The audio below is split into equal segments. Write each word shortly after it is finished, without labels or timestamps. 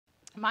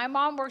My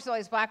mom works with all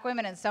these black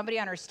women, and somebody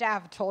on her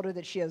staff told her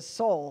that she has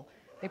soul.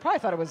 They probably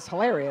thought it was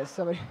hilarious.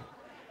 Well,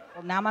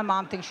 now my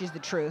mom thinks she's the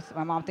truth.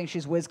 My mom thinks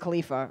she's Wiz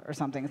Khalifa or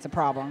something. It's a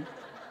problem.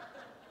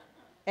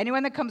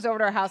 Anyone that comes over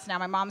to our house now,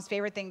 my mom's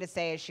favorite thing to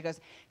say is she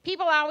goes,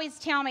 people always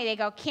tell me, they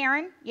go,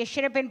 Karen, you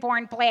should have been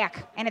born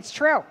black. And it's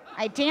true.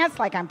 I dance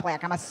like I'm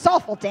black. I'm a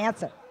soulful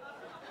dancer.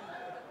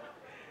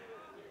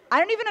 I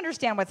don't even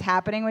understand what's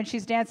happening when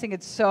she's dancing.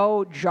 It's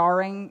so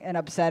jarring and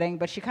upsetting,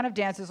 but she kind of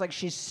dances like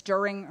she's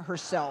stirring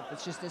herself.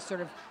 It's just this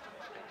sort of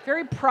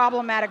very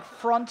problematic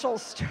frontal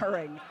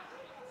stirring.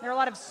 There are a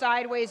lot of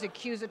sideways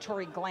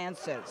accusatory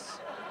glances.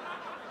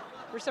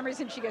 For some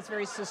reason, she gets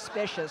very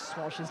suspicious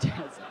while she's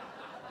dancing.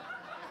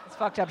 It's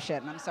fucked up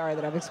shit, and I'm sorry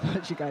that I've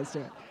exposed you guys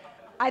to it.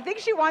 I think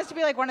she wants to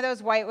be like one of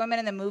those white women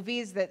in the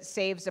movies that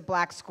saves a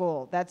black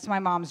school. That's my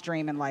mom's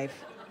dream in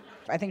life.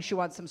 I think she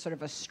wants some sort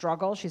of a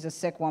struggle. She's a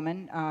sick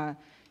woman.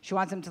 She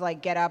wants him to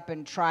like get up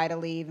and try to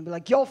leave and be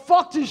like, yo,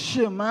 fuck this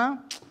shit,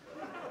 man.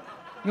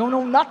 You don't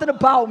know nothing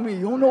about me.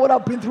 You don't know what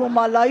I've been through in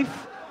my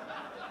life.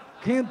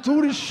 Can't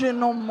do this shit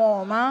no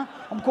more, man.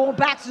 I'm going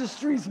back to the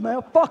streets,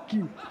 man. Fuck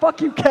you.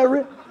 Fuck you,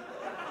 Carrot.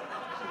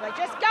 She's like,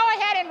 just go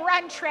ahead and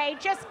run, Trey.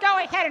 Just go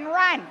ahead and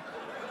run.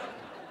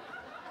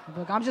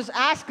 Look, I'm just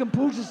asking,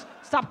 boo. Just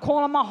stop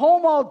calling my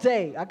home all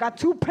day. I got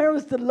 2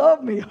 parents that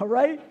love me, all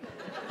right?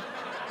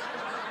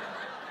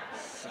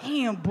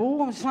 Damn,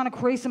 boo, I'm just trying to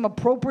create some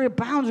appropriate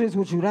boundaries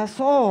with you, that's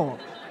all.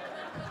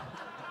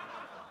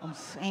 I'm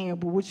saying,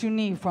 boo, what you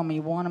need from me?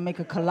 You want to make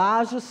a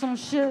collage or some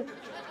shit?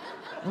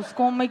 What's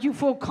gonna make you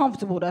feel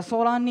comfortable? That's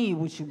all I need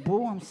with you,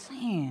 boo, I'm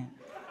saying.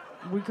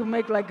 We could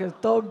make like a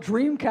thug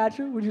dream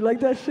catcher. Would you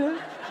like that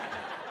shit?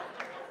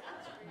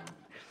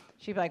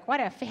 She'd be like, what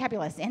a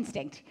fabulous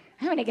instinct.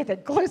 I'm gonna get the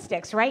glue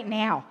sticks right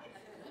now.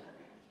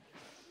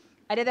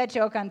 I did that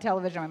joke on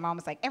television. My mom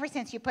was like, ever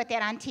since you put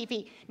that on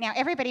TV, now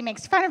everybody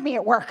makes fun of me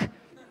at work. And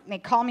they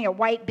call me a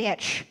white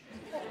bitch.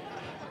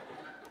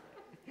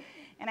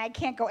 And I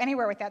can't go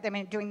anywhere without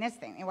them doing this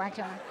thing. They walk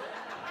down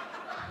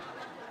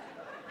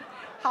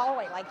the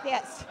hallway like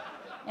this.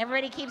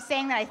 Everybody keeps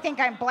saying that I think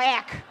I'm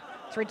black.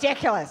 It's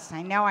ridiculous.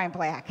 I know I'm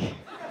black.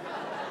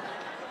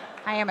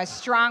 I am a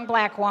strong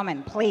black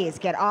woman. Please,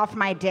 get off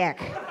my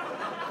dick.